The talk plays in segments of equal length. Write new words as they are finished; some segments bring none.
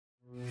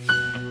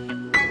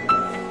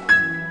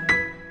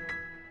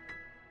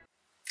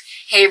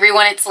Hey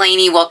everyone, it's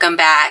Lainey. Welcome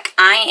back.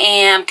 I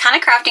am kind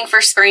of crafting for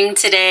spring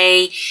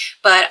today,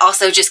 but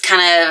also just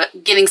kind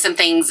of getting some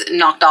things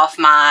knocked off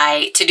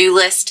my to-do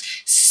list.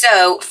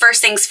 So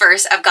first things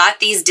first, I've got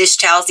these dish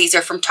towels. These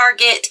are from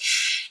Target.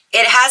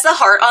 It has a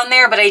heart on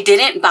there, but I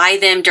didn't buy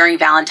them during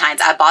Valentine's.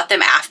 I bought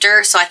them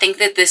after, so I think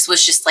that this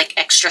was just like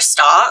extra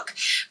stock,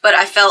 but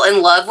I fell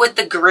in love with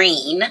the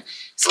green.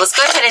 So let's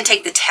go ahead and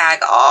take the tag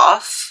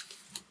off.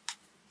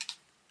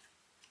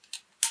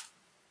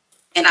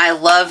 And I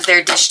love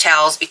their dish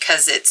towels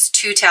because it's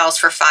 2 towels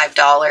for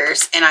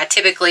 $5. And I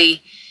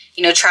typically,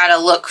 try to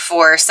look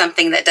for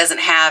something that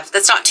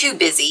that's not too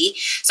busy.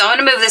 So I'm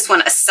going to move this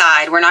one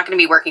aside. We're not going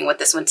to be working with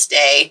this one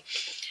today.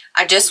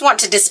 I just want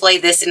to display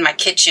this in my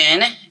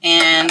kitchen.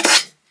 And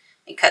let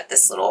me cut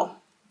this little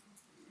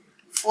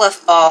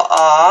fluff ball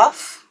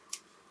off.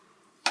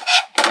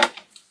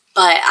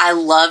 But I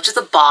loved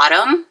the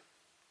bottom.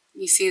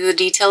 You see the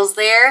details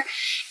there?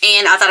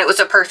 And I thought it was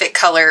a perfect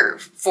color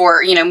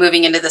for,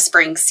 moving into the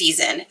spring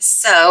season.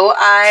 So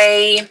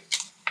I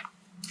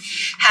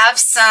have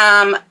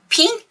some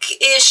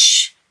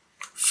pinkish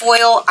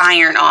foil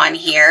iron on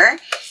here.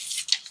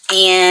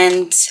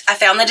 And I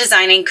found the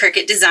design in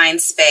Cricut Design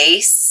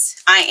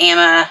Space. I am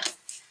a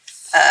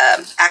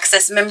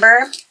Access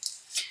member.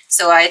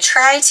 So I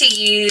try to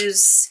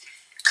use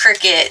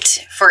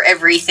Cricut for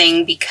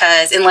everything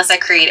because, unless I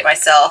create it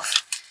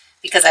myself,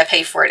 because I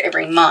pay for it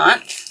every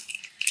month.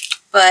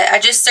 But I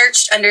just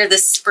searched under the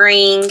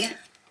spring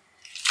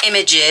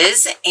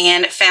images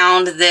and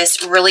found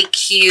this really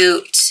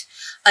cute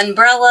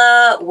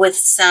umbrella with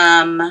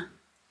some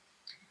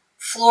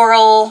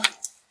floral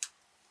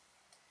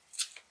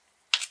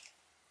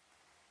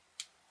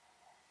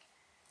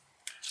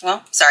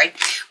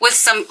with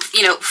some,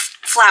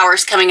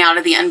 flowers coming out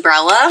of the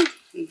umbrella.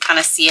 You can kind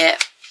of see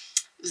it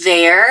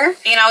there.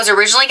 And I was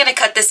originally going to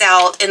cut this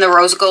out in the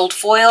rose gold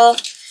foil,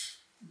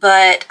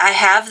 but I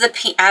have a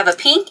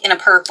pink and a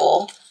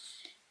purple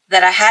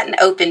that I hadn't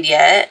opened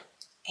yet.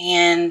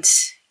 And,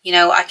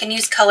 I can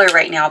use color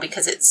right now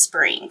because it's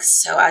spring.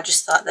 So I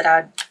just thought that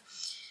I'd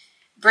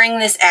bring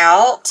this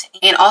out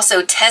and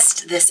also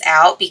test this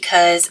out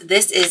because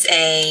this is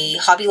a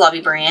Hobby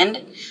Lobby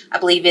brand. I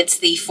believe it's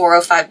the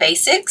 405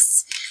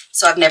 Basics.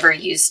 So I've never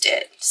used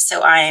it.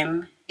 So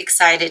I'm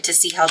excited to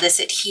see how this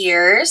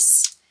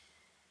adheres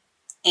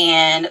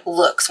and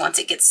looks once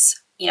it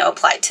gets,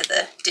 applied to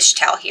the dish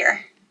towel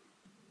here.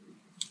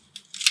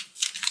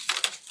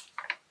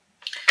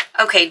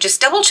 Okay, just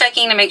double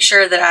checking to make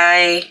sure that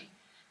I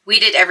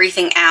weeded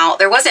everything out.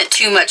 There wasn't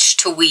too much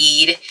to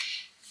weed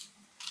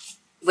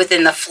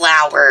within the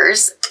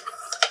flowers.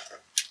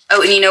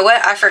 Oh, and you know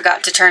what? I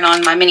forgot to turn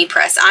on my mini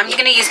press. I'm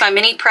going to use my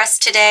mini press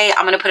today.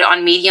 I'm going to put it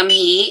on medium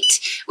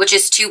heat, which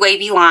is 2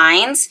 wavy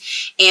lines.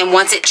 And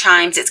once it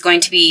chimes, it's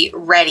going to be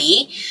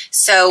ready.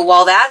 So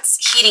while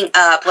that's heating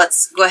up,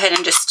 let's go ahead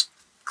and just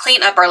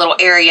clean up our little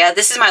area.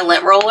 This is my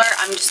lint roller.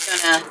 I'm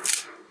just going to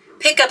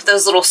pick up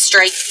those little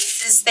stray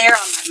pieces there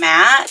on my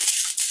mat.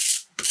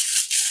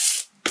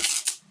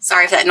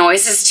 Sorry if that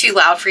noise is too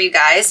loud for you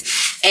guys.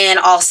 And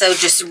also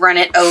just run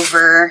it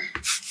over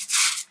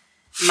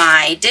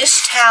my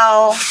dish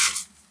towel.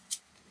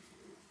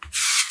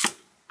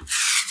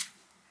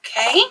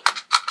 Okay.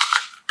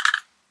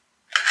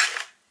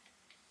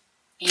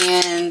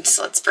 And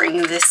so let's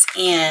bring this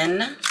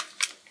in.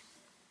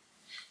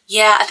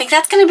 Yeah, I think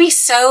that's going to be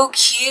so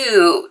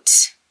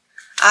cute.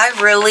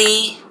 I'm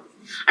really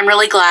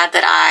glad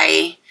that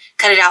I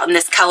cut it out in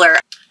this color.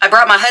 I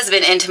brought my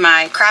husband into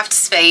my craft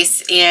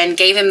space and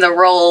gave him the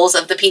rolls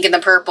of the pink and the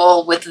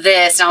purple with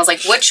this. And I was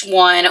like, which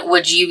one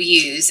would you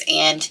use?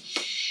 And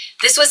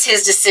this was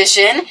his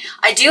decision.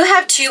 I do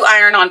have 2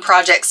 iron-on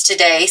projects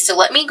today. So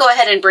let me go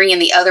ahead and bring in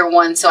the other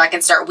one so I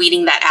can start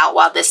weeding that out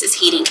while this is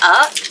heating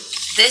up.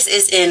 This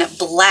is in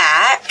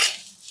black.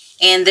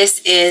 And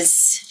this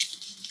is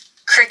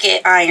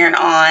Cricut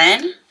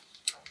iron-on.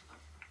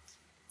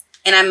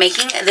 And I'm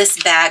making this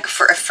bag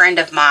for a friend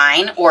of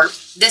mine, or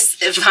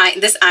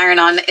this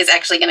iron-on is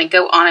actually going to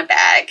go on a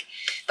bag,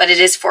 but it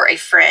is for a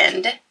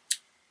friend.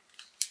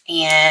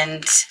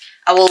 And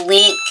I will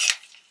link,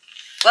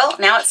 well,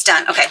 now it's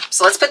done. Okay,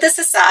 so let's put this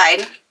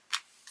aside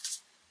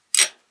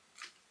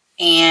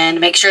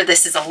and make sure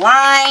this is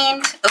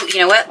aligned. Oh,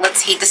 you know what?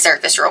 Let's heat the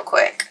surface real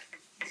quick.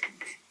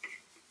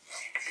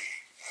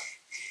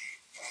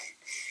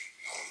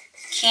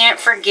 Can't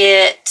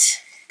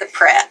forget the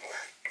prep.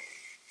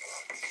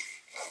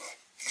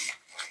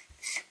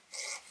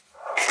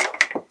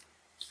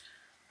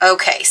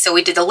 Okay, so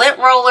we did the lint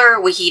roller,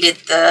 we heated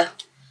the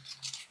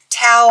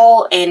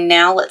towel, and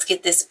now let's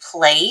get this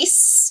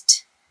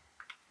placed.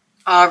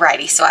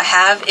 Alrighty, so I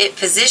have it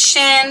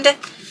positioned,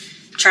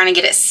 trying to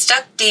get it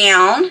stuck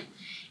down,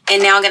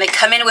 and now I'm going to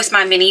come in with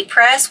my mini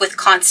press with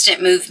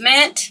constant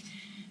movement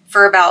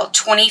for about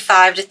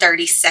 25 to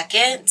 30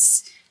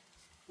 seconds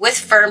with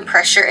firm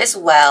pressure as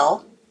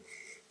well.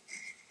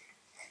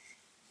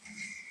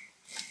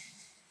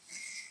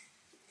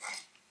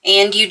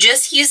 And you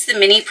just use the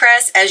mini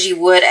press as you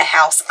would a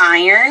house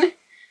iron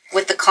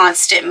with the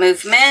constant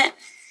movement.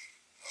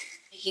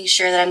 Making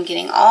sure that I'm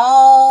getting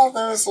all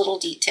those little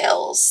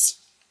details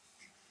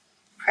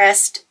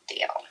pressed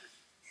down.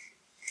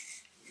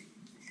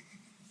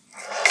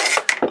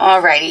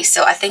 Alrighty,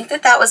 so I think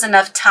that that was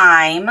enough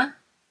time.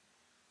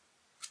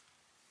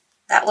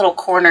 That little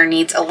corner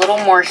needs a little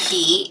more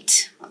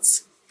heat.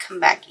 Let's come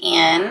back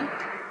in.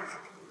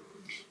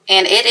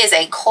 And it is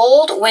a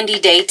cold, windy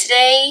day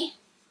today.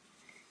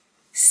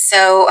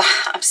 So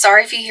I'm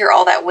sorry if you hear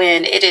all that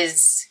wind.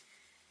 It's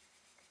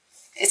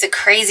a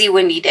crazy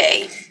windy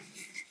day.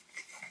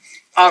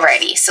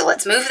 Alrighty, so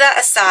let's move that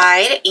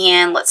aside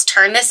and let's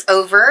turn this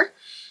over.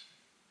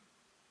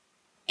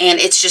 And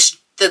it's just,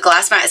 the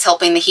glass mat is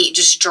helping the heat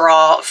just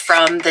draw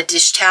from the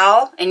dish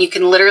towel, and you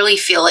can literally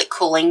feel it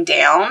cooling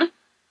down.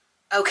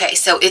 Okay,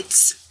 so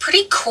it's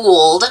pretty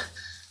cooled.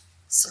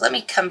 So let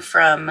me come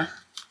from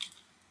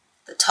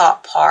the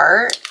top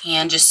part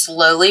and just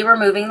slowly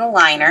removing the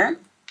liner.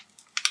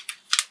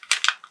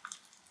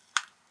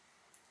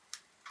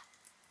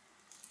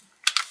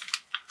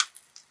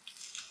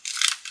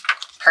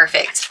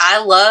 Perfect.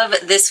 I love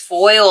this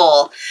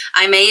foil.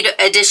 I made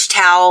a dish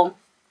towel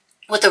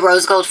with the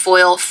rose gold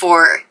foil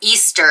for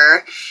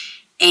Easter,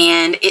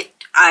 and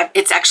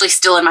it's actually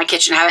still in my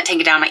kitchen. I haven't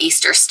taken down my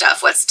Easter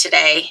stuff. What's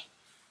today?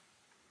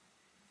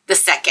 The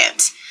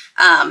 2nd.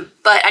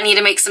 But I need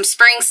to make some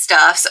spring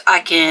stuff so I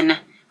can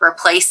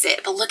replace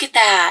it. But look at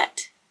that.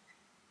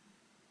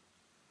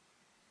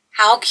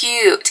 How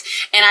cute.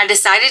 And I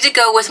decided to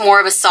go with more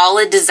of a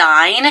solid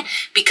design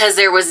because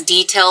there was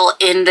detail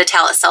in the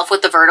towel itself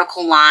with the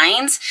vertical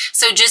lines.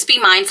 So just be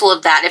mindful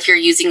of that if you're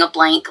using a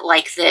blank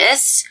like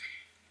this.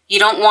 You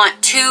don't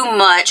want too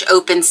much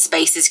open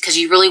spaces because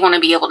you really want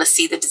to be able to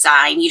see the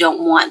design. You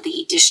don't want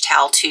the dish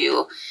towel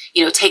to,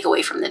 take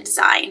away from the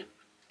design.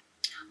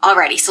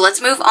 Alrighty, so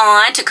let's move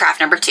on to craft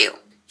number 2.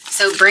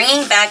 So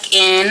bringing back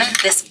in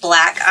this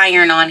black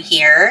iron-on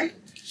here.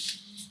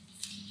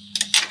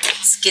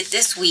 Let's get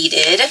this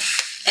weeded.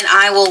 And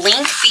I will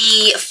link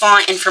the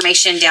font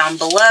information down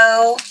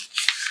below.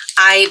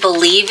 I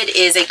believe it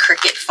is a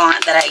Cricut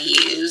font that I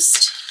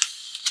used.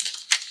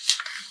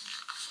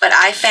 But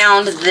I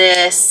found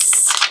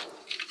this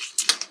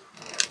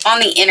on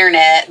the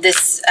internet,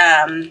 this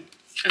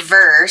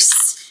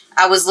verse.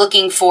 I was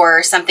looking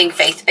for something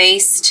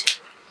faith-based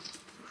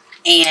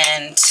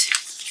and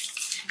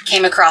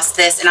came across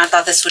this, and I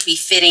thought this would be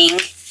fitting.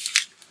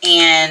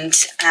 And,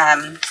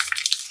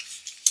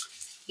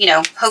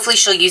 hopefully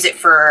she'll use it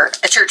for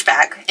a church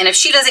bag. And if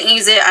she doesn't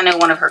use it, I know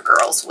one of her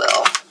girls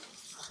will.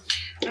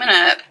 I'm going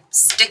to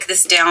stick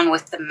this down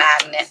with the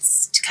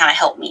magnets to kind of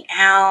help me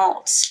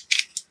out.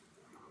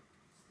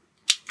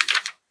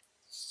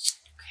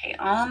 Okay,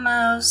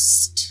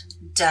 almost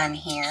done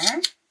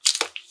here.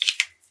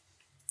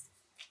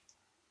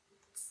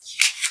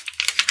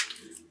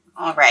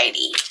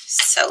 Alrighty,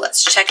 so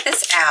let's check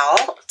this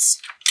out.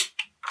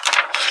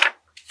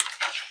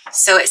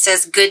 So it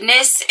says,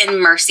 goodness and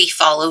mercy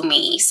follow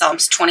me,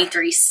 Psalms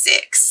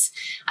 23:6.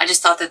 I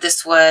just thought that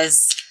this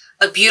was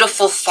a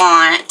beautiful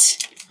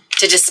font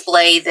to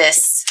display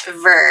this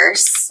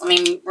verse. Let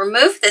me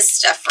remove this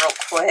stuff real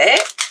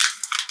quick.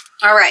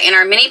 All right, and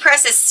our mini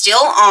press is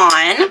still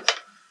on.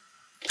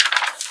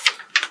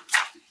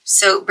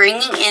 So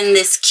bringing in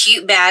this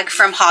cute bag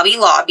from Hobby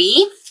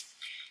Lobby.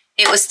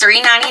 It was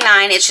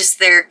 $3.99. It's just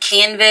their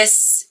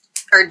canvas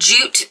or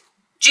jute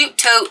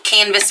tote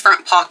canvas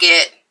front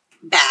pocket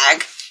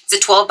bag. It's a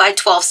 12 by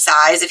 12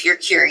 size if you're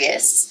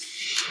curious.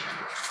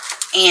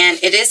 And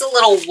it is a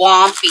little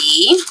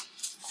wompy.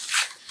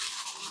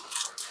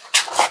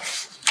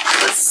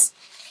 Let's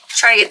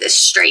try to get this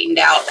straightened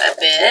out a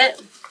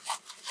bit.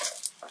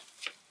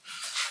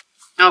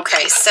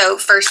 Okay, so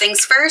first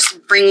things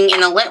first, bringing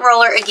in a lint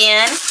roller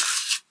again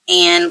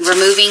and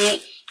removing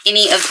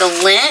any of the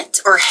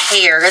lint or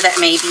hair that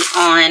may be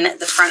on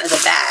the front of the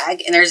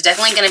bag. And there's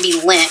definitely going to be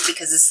lint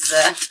because this is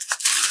a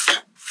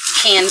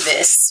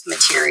canvas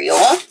material.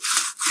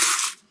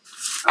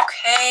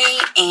 Okay,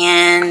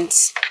 and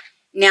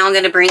now I'm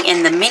going to bring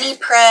in the mini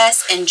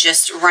press and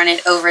just run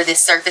it over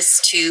this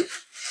surface to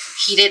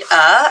heat it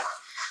up.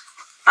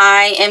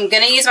 I am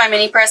going to use my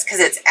mini press because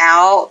it's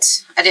out.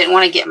 I didn't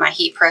want to get my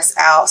heat press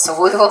out, so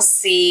we will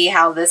see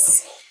how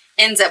this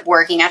ends up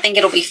working. I think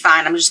it'll be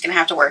fine. I'm just going to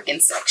have to work in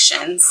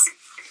sections.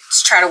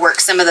 Just try to work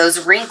some of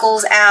those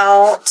wrinkles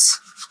out.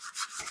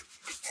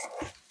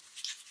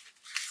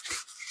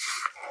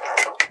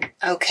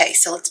 Okay,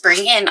 so let's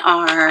bring in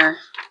our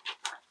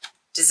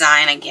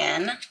design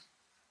again.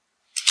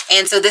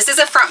 And so this is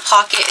a front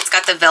pocket. It's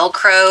got the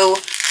Velcro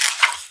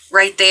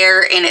right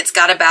there, and it's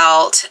got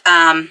about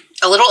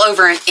a little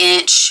over an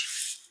inch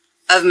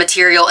of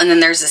material, and then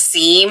there's a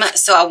seam.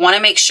 So I want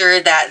to make sure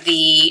that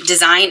the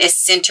design is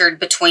centered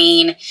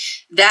between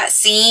that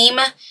seam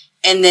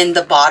and then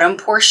the bottom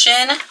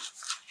portion.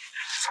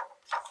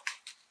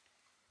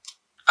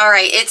 All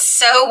right, it's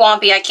so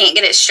wompy, I can't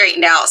get it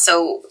straightened out.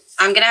 So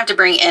I'm gonna have to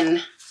bring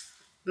in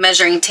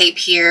measuring tape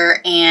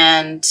here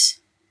and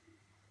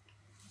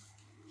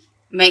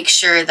make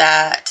sure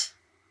that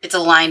it's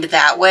aligned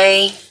that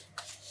way.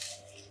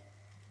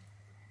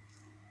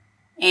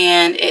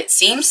 And it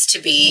seems to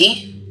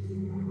be.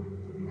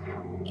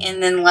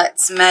 And then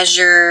let's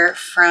measure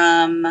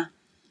from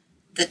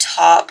the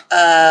top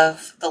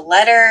of the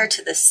letter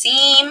to the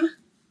seam.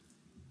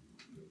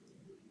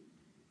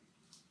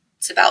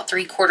 It's about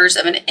 3/4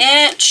 of an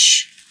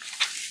inch.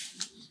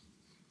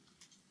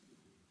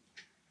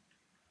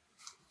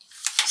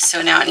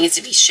 So now it needs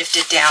to be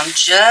shifted down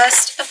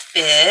just a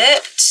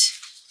bit.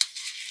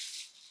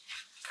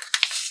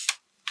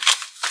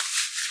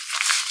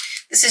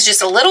 This is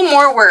just a little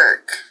more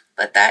work,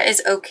 but that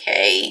is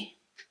okay.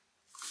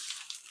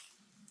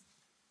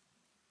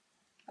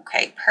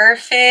 Okay,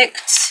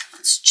 perfect.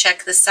 Let's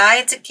check the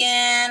sides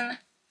again.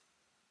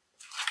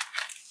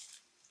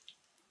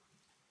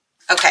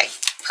 Okay,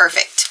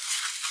 perfect.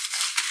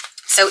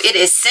 So it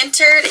is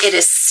centered, it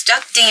is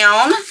stuck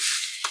down,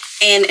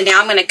 and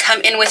now I'm going to come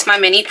in with my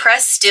mini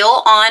press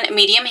still on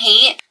medium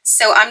heat.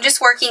 So I'm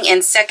just working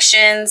in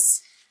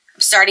sections.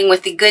 I'm starting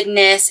with the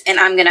goodness, and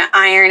I'm going to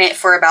iron it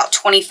for about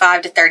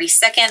 25 to 30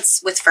 seconds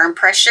with firm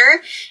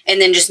pressure,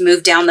 and then just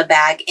move down the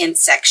bag in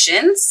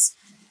sections.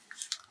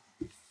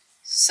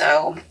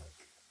 So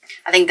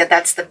I think that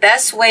that's the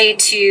best way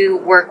to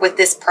work with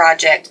this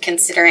project,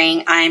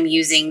 considering I'm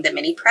using the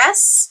mini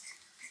press.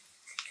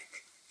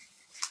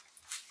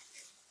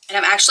 And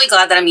I'm actually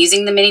glad that I'm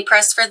using the mini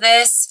press for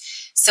this,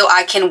 so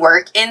I can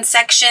work in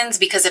sections,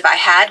 because if I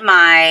had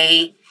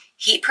my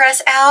heat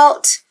press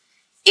out,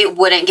 it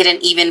wouldn't get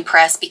an even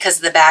press because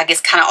the bag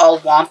is kind of all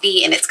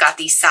wompy and it's got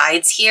these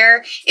sides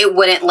here. It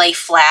wouldn't lay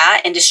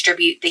flat and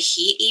distribute the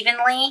heat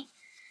evenly.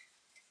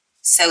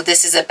 So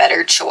this is a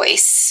better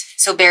choice.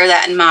 So bear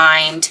that in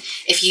mind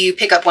if you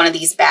pick up one of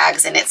these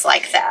bags and it's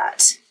like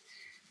that.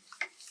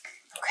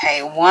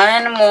 Okay,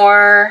 one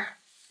more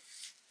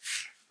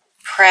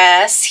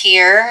press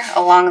here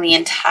along the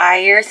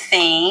entire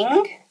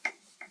thing.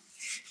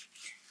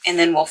 And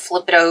then we'll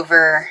flip it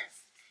over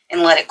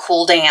and let it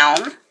cool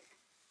down.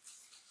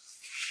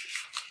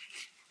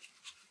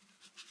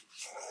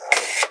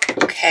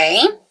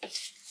 Okay.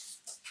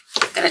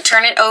 I'm going to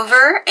turn it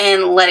over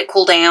and let it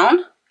cool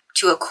down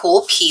to a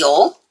cool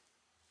peel.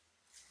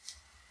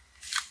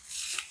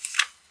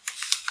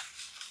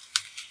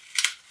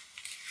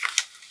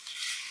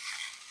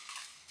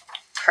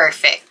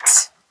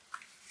 Perfect.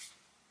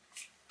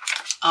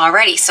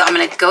 Alrighty, so I'm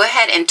going to go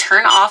ahead and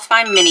turn off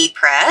my mini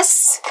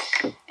press,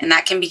 and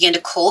that can begin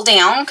to cool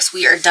down because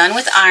we are done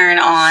with iron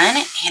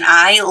on, and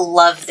I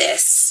love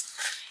this.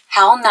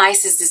 How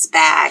nice is this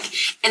bag?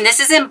 And this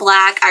is in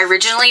black. I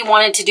originally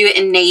wanted to do it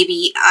in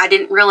navy. I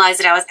didn't realize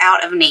that I was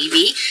out of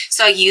navy,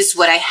 so I used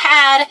what I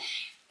had,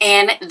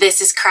 and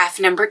this is craft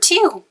number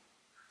 2.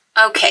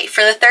 Okay,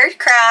 for the third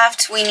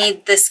craft, we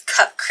need this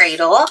cup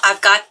cradle.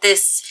 I've got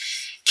this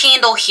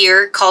candle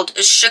here called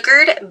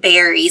Sugared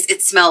Berries.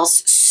 It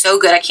smells so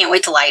good. I can't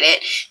wait to light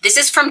it. This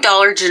is from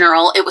Dollar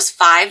General. It was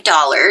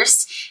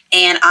 $5,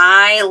 and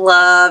I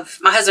love,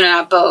 my husband and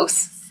I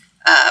both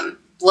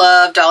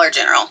love Dollar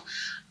General.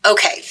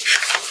 Okay,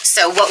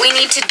 so what we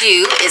need to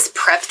do is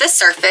prep the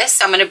surface.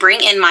 So I'm going to bring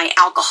in my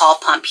alcohol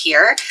pump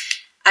here.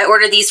 I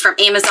ordered these from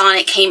Amazon.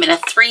 It came in a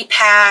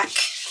 3-pack.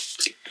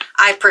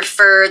 I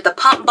prefer the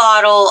pump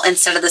bottle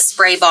instead of the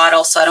spray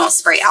bottle, so I don't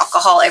spray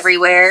alcohol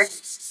everywhere.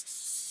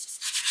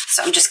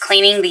 So I'm just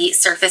cleaning the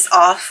surface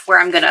off where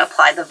I'm going to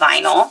apply the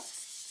vinyl.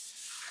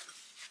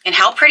 And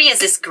how pretty is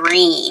this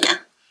green?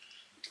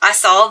 I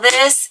saw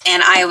this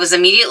and I was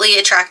immediately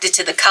attracted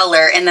to the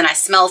color, and then I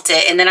smelt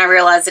it, and then I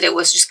realized that it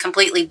was just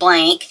completely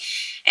blank,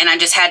 and I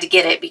just had to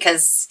get it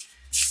because,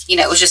 you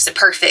know, it was just a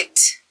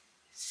perfect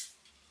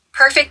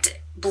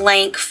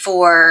blank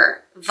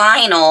for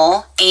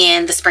vinyl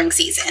and the spring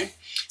season.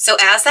 So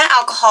as that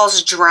alcohol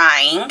is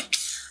drying,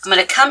 I'm going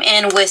to come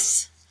in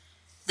with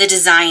the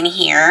design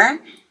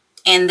here.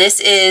 And this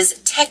is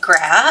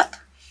TeckWrap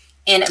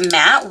in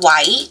matte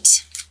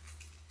white.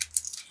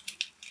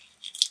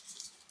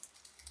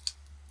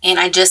 And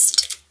I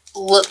just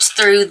looked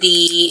through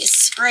the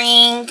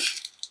spring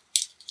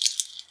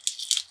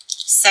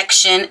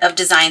section of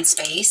Design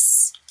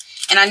Space,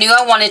 and I knew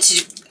I wanted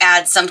to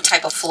add some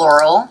type of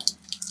floral.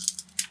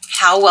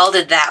 How well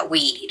did that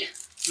weed?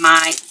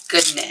 My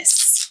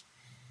goodness.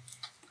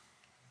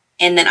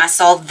 And then I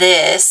saw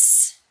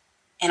this,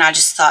 and I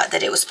just thought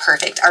that it was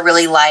perfect. I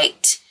really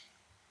liked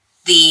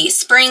the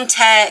spring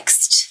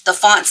text, the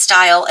font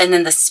style, and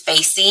then the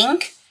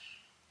spacing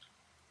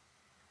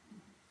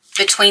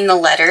between the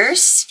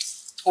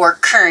letters, or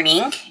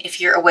kerning,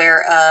 if you're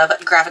aware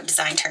of graphic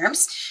design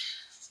terms.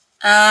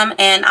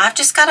 And I've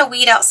just got to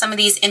weed out some of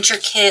these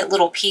intricate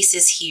little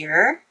pieces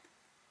here.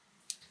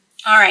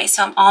 All right,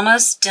 so I'm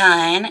almost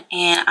done,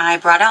 and I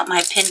brought out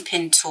my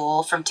pin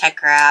tool from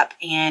TeckWrap,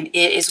 and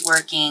it is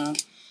working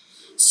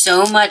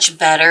so much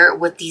better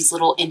with these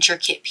little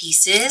intricate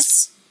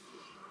pieces.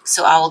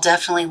 So I will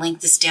definitely link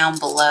this down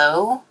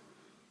below.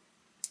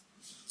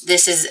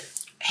 This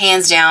is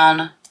hands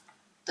down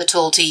the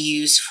tool to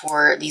use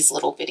for these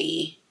little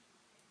bitty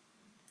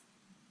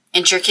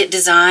intricate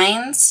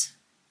designs.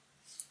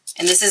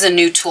 And this is a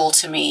new tool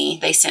to me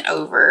they sent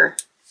over,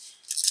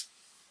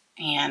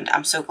 and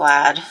I'm so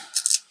glad.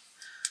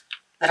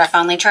 that I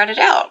finally tried it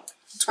out.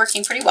 It's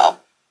working pretty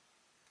well.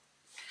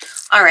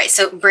 All right,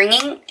 so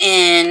bringing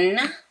in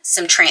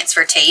some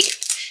transfer tape.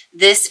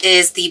 This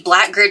is the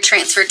black grid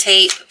transfer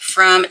tape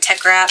from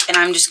TeckWrap, and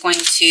I'm just going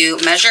to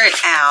measure it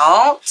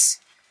out.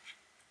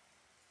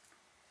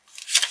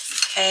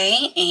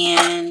 Okay,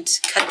 and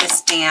cut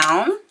this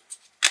down.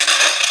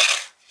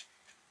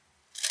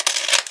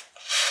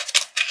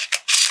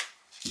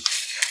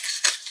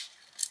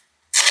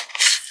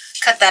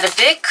 Cut that a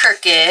bit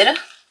crooked,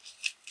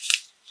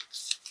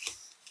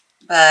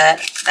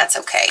 but that's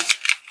okay.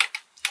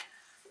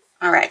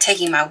 All right,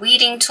 taking my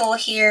weeding tool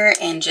here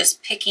and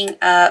just picking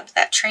up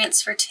that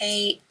transfer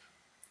tape.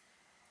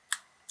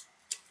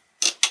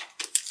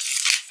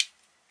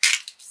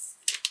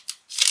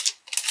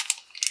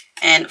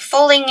 And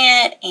folding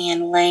it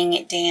and laying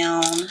it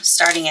down,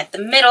 starting at the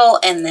middle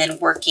and then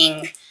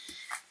working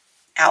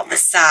out the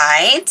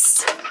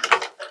sides.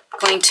 I'm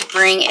going to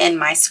bring in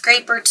my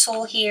scraper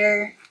tool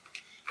here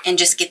and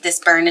just get this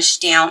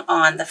burnished down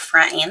on the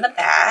front and the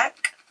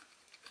back.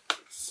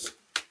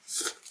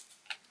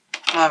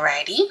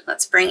 Alrighty,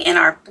 let's bring in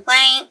our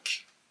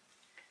blank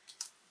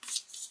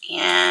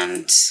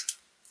and let's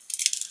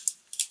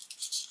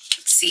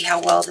see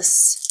how well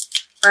this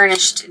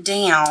burnished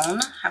down.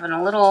 Having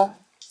a little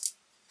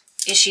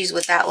issues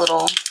with that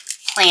little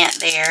plant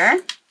there.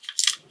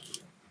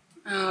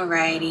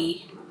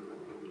 Alrighty.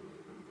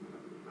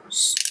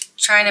 Just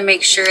trying to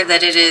make sure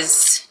that it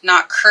is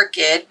not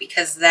crooked,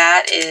 because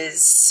that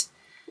is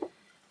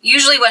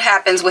usually what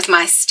happens with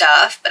my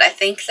stuff, but I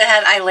think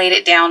that I laid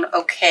it down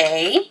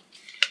okay.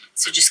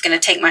 So just going to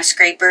take my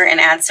scraper and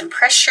add some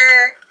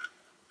pressure.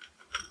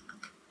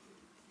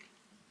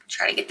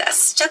 Try to get that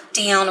stuck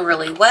down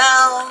really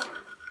well.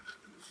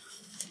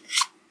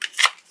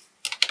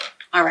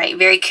 All right,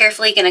 very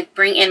carefully going to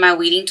bring in my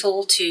weeding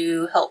tool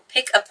to help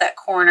pick up that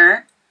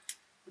corner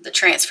of the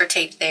transfer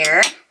tape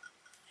there.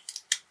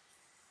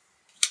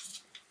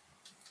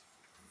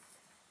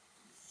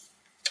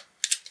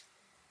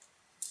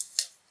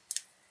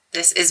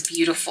 This is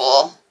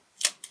beautiful.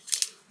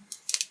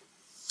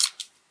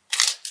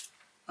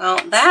 Well,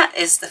 that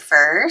is the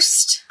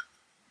first.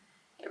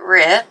 It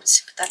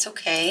ripped, but that's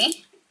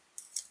okay.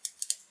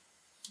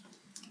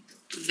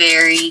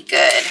 Very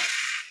good.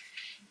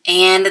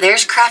 And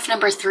there's craft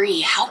number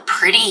 3. How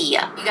pretty you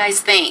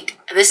guys think?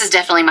 This is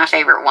definitely my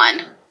favorite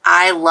one.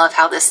 I love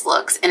how this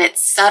looks, and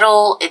it's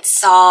subtle, it's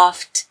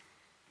soft.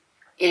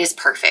 It is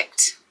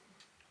perfect.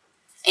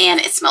 And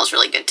it smells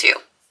really good too.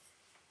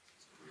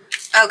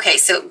 Okay,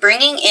 so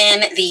bringing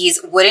in these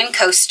wooden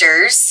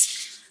coasters.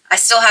 I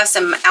still have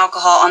some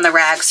alcohol on the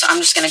rag, so I'm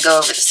just going to go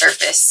over the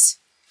surface.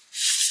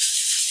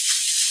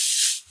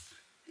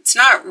 It's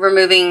not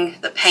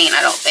removing the paint,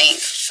 I don't think,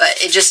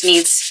 but it just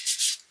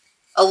needs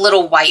a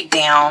little wipe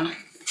down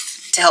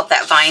to help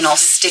that vinyl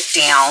stick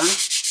down.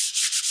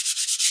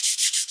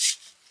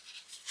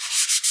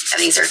 Yeah,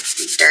 these are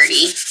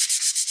dirty.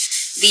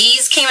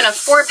 These came in a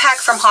 4-pack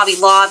from Hobby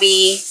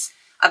Lobby.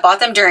 I bought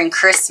them during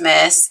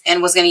Christmas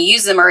and was going to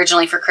use them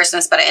originally for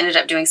Christmas, but I ended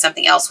up doing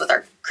something else with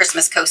our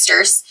Christmas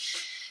coasters.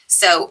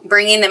 So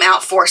bringing them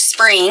out for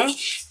spring.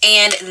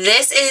 And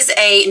this is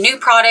a new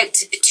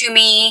product to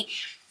me.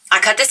 I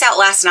cut this out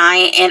last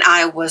night and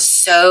I was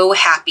so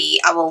happy.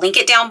 I will link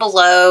it down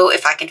below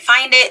if I can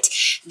find it.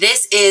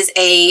 This is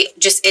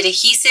just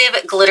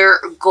adhesive glitter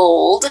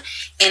gold,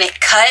 and it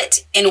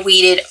cut and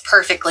weeded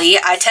perfectly.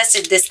 I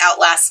tested this out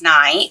last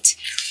night,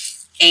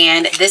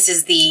 and this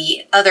is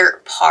the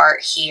other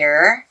part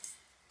here.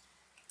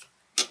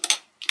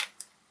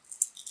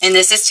 And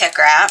this is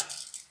TeckWrap,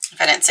 if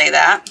I didn't say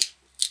that.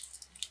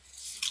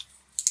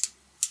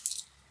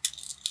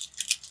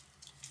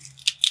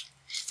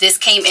 This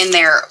came in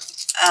their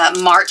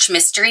March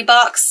mystery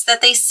box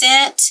that they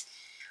sent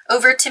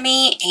over to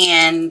me,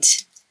 and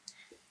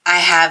I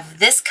have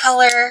this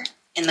color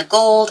in the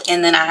gold,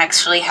 and then I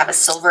actually have a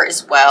silver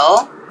as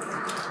well.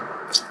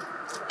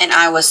 And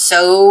I was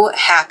so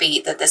happy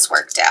that this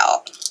worked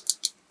out.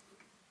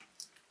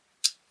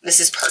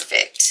 This is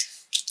perfect.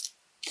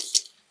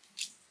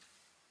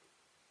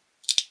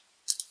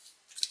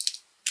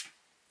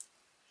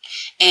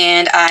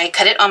 And I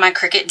cut it on my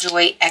Cricut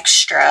Joy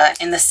Xtra,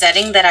 and the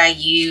setting that I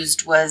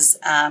used was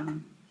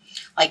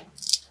like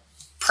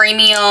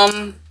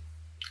premium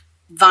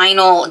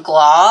vinyl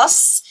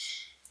gloss,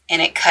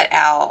 and it cut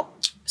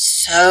out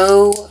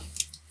so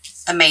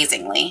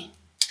amazingly.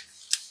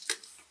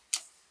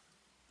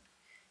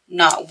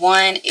 Not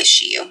one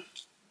issue.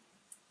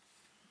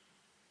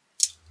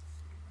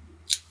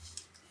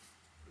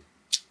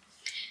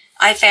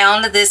 I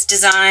found this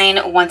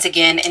design once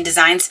again in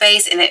Design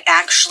Space, and it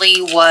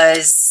actually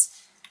was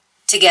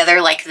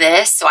together like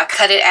this. So I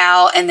cut it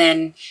out and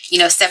then, you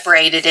know,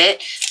 separated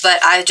it.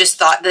 But I just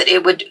thought that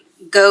it would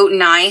go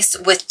nice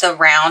with the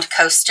round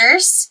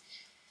coasters.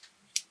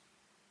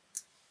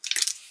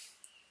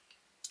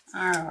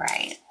 All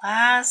right,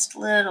 last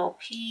little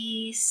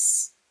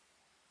piece.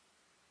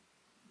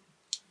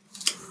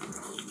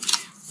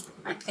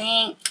 I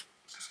think.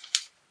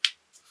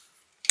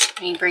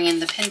 Let me bring in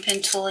the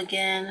pin tool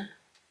again.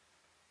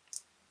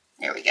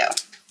 There we go.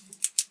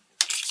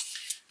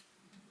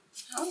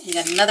 Oh, we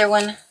got another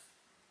one.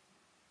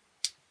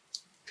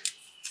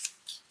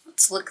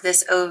 Let's look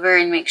this over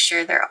and make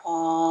sure they're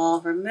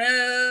all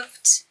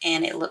removed,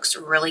 and it looks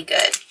really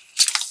good.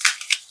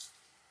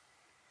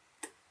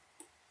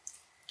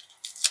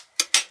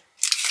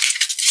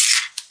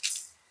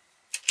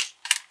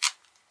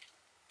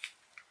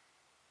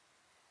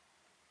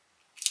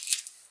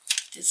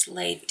 Just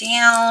laid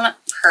down,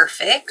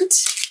 perfect.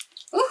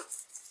 Ooh.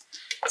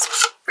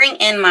 Let's bring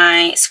in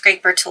my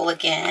scraper tool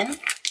again,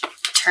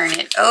 turn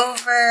it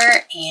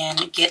over,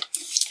 and get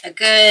a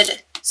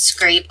good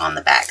scrape on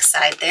the back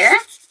side there.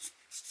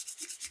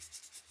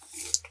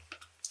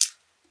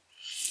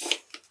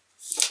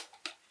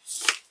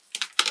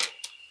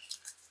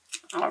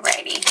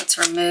 Alrighty, let's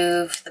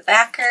remove the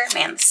backer.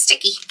 Man, it's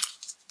sticky.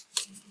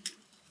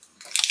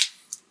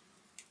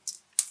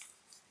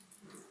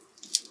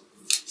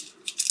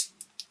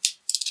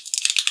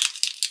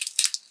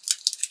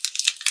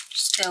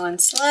 Just going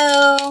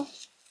slow.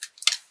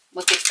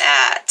 Look at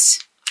that.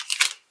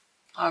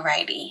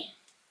 Alrighty.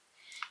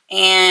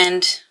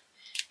 And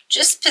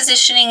just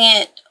positioning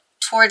it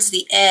towards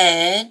the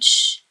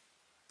edge.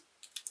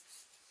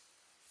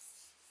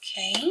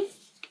 Okay.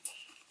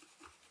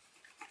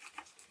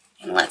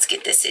 And let's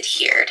get this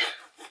adhered.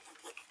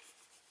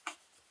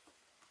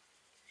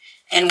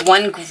 And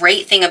one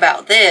great thing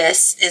about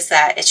this is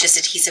that it's just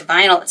adhesive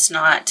vinyl. It's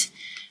not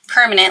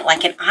permanent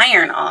like an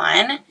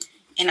iron-on.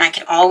 And I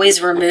can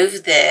always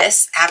remove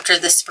this after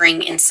the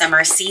spring and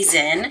summer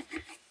season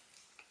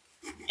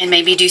and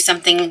maybe do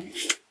something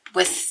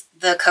with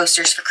the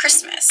coasters for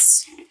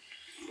Christmas.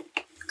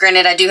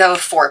 Granted, I do have a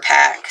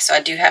 4-pack, so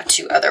I do have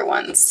 2 other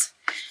ones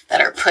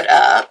that are put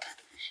up.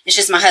 It's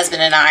just my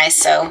husband and I,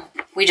 so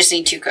we just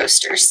need 2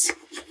 coasters.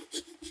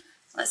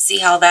 Let's see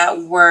how that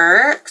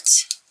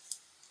worked.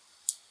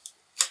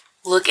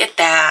 Look at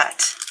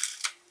that.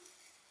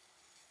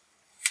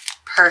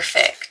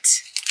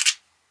 Perfect.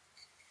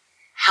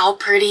 How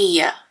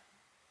pretty.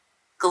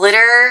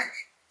 Glitter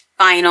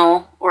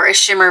vinyl or a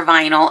shimmer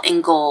vinyl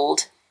in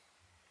gold.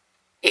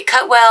 It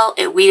cut well,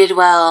 it weeded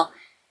well,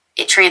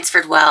 it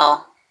transferred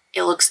well.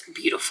 It looks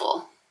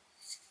beautiful.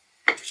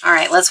 All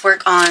right, let's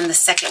work on the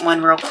second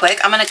one real quick.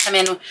 I'm going to come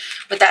in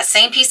with that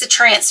same piece of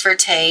transfer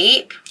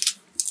tape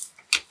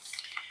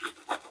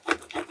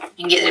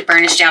and get it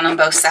burnished down on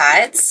both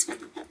sides.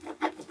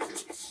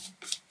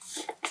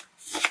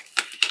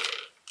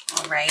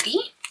 Alrighty.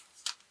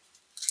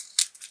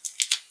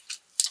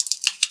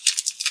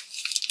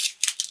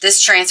 This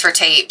transfer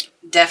tape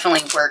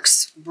definitely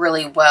works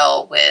really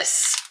well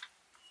with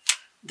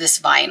this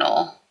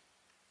vinyl.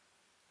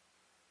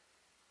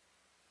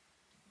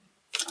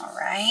 All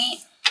right.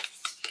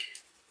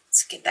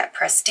 Let's get that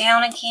pressed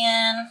down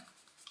again.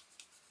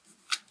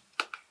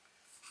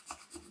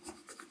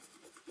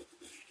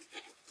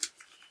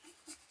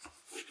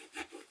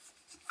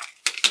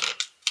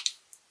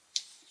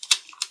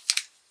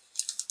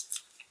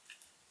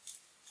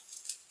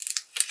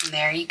 And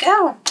there you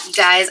go. You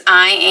guys,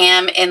 I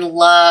am in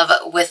love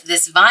with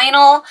this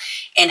vinyl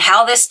and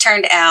how this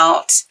turned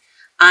out.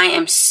 I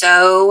am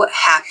so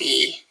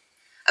happy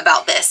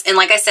about this. And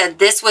like I said,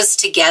 this was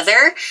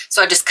together.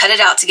 So I just cut it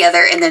out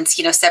together and then,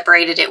 you know,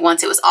 separated it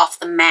once it was off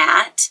the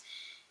mat.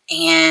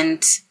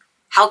 And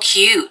how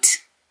cute.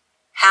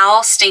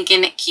 How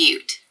stinking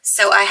cute.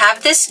 So I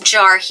have this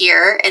jar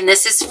here, and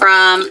this is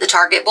from the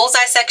Target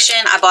Bullseye section.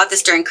 I bought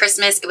this during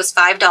Christmas. It was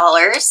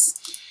 $5.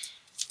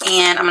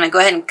 And I'm going to go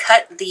ahead and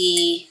cut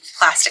the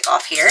plastic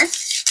off here.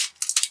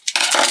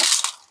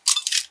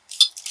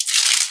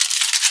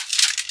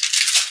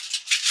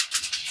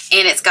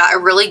 And it's got a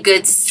really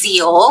good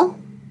seal.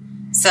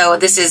 So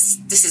this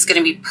is going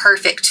to be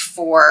perfect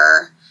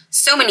for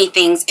so many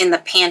things in the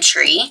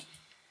pantry.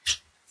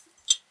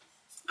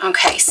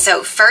 Okay,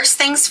 so first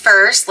things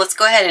first, let's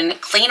go ahead and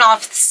clean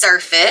off the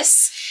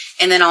surface,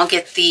 and then I'll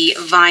get the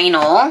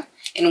vinyl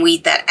and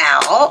weed that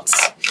out.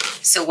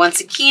 So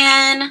once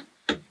again,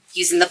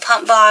 using the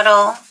pump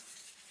bottle,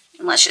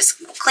 and let's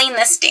just clean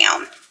this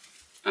down.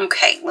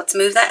 Okay, let's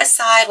move that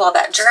aside while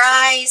that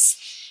dries.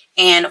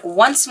 And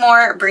once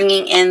more,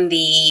 bringing in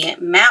the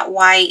matte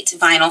white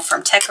vinyl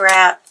from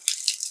TeckWrap.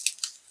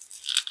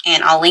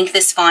 And I'll link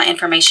this font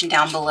information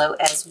down below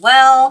as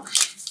well.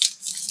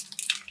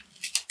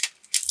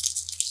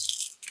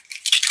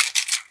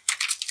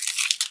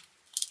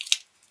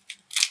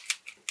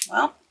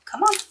 Well,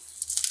 come on.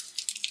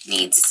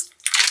 Needs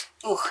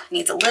a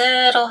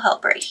little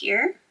help right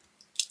here.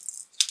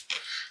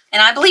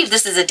 And I believe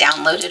this is a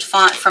downloaded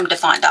font from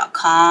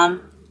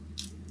dafont.com.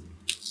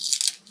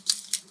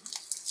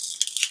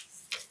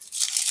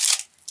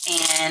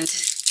 And,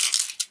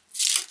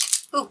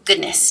 oh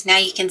goodness, now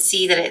you can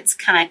see that it's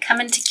kind of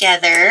coming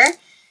together.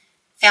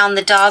 Found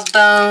the dog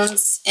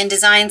bones in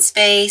Design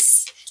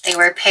Space. They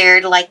were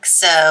paired like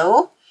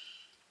so.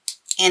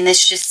 And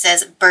this just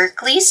says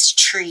Berkley's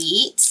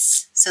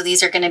Treats. So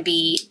these are going to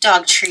be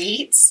dog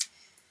treats.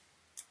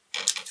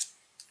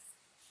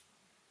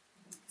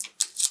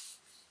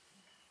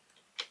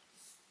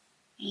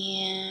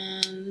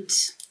 And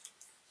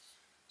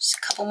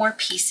couple more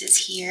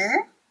pieces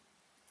here.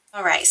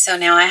 All right, so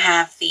now I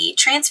have the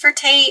transfer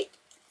tape.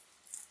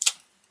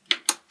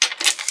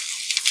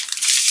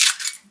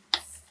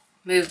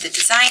 Move the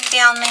design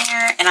down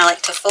there, and I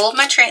like to fold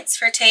my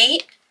transfer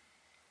tape,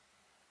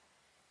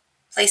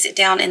 place it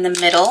down in the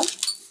middle,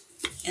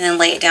 and then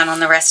lay it down on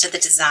the rest of the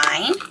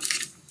design.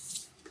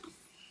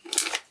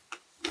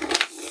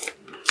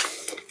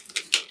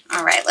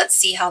 All right, let's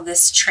see how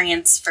this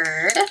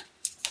transferred.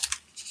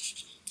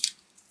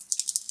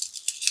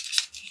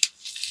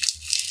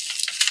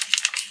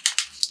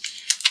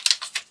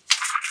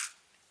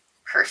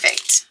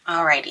 Perfect.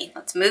 Alrighty,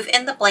 let's move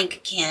in the blank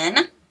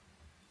again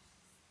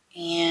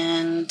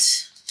and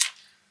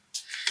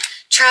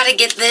try to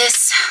get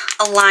this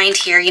aligned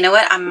here. You know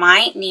what? I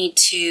might need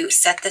to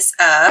set this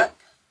up.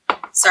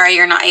 Sorry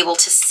you're not able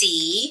to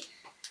see,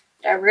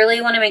 but I really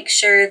want to make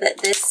sure that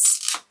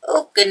this,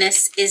 oh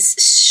goodness, is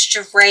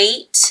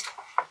straight.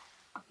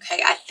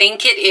 Okay, I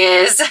think it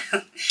is.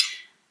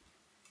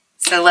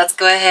 So let's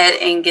go ahead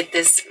and get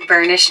this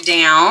burnished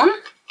down.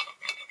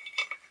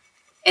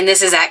 And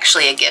this is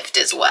actually a gift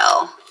as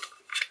well.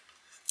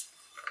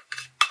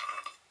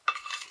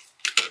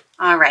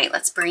 All right,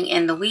 let's bring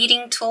in the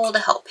weeding tool to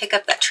help pick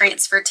up that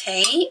transfer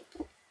tape.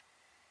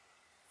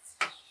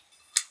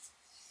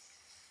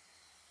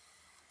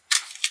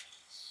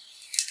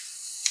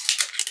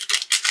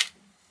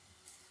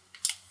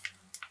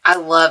 I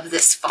love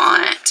this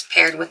font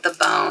paired with the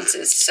bones.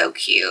 It is so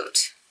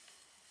cute.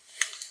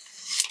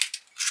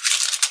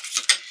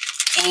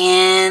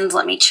 And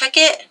let me check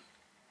it.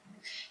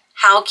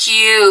 How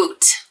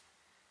cute.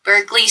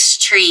 Berkley's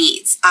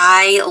Treats.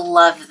 I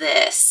love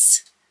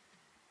this.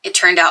 It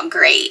turned out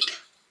great.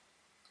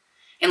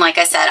 And like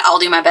I said, I'll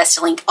do my best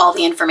to link all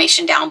the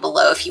information down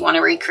below if you want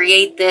to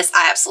recreate this.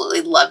 I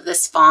absolutely love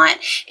this font.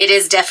 It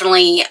is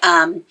definitely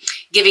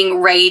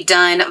giving Ray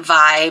Dunn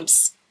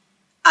vibes.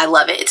 I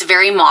love it. It's a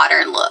very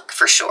modern look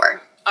for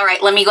sure. All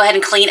right, let me go ahead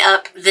and clean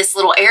up this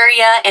little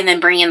area and then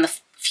bring in the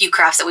few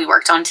crafts that we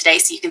worked on today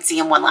so you can see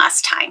them one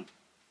last time.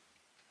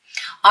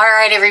 All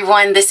right,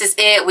 everyone, this is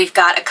it. We've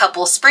got a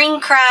couple spring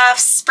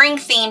crafts, spring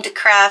themed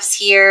crafts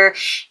here,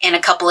 and a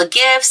couple of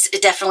gifts.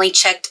 It definitely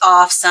checked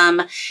off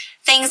some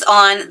things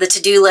on the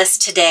to-do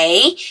list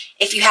today.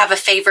 If you have a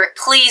favorite,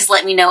 please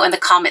let me know in the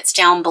comments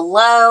down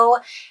below.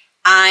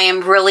 I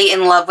am really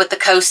in love with the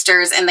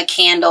coasters and the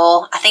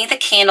candle. I think the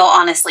candle,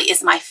 honestly,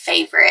 is my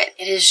favorite.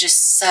 It is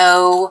just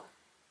so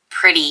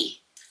pretty.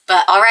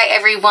 But all right,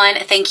 everyone,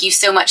 thank you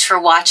so much for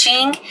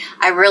watching.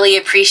 I really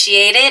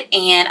appreciate it,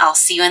 and I'll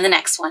see you in the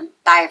next one.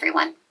 Bye,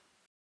 everyone.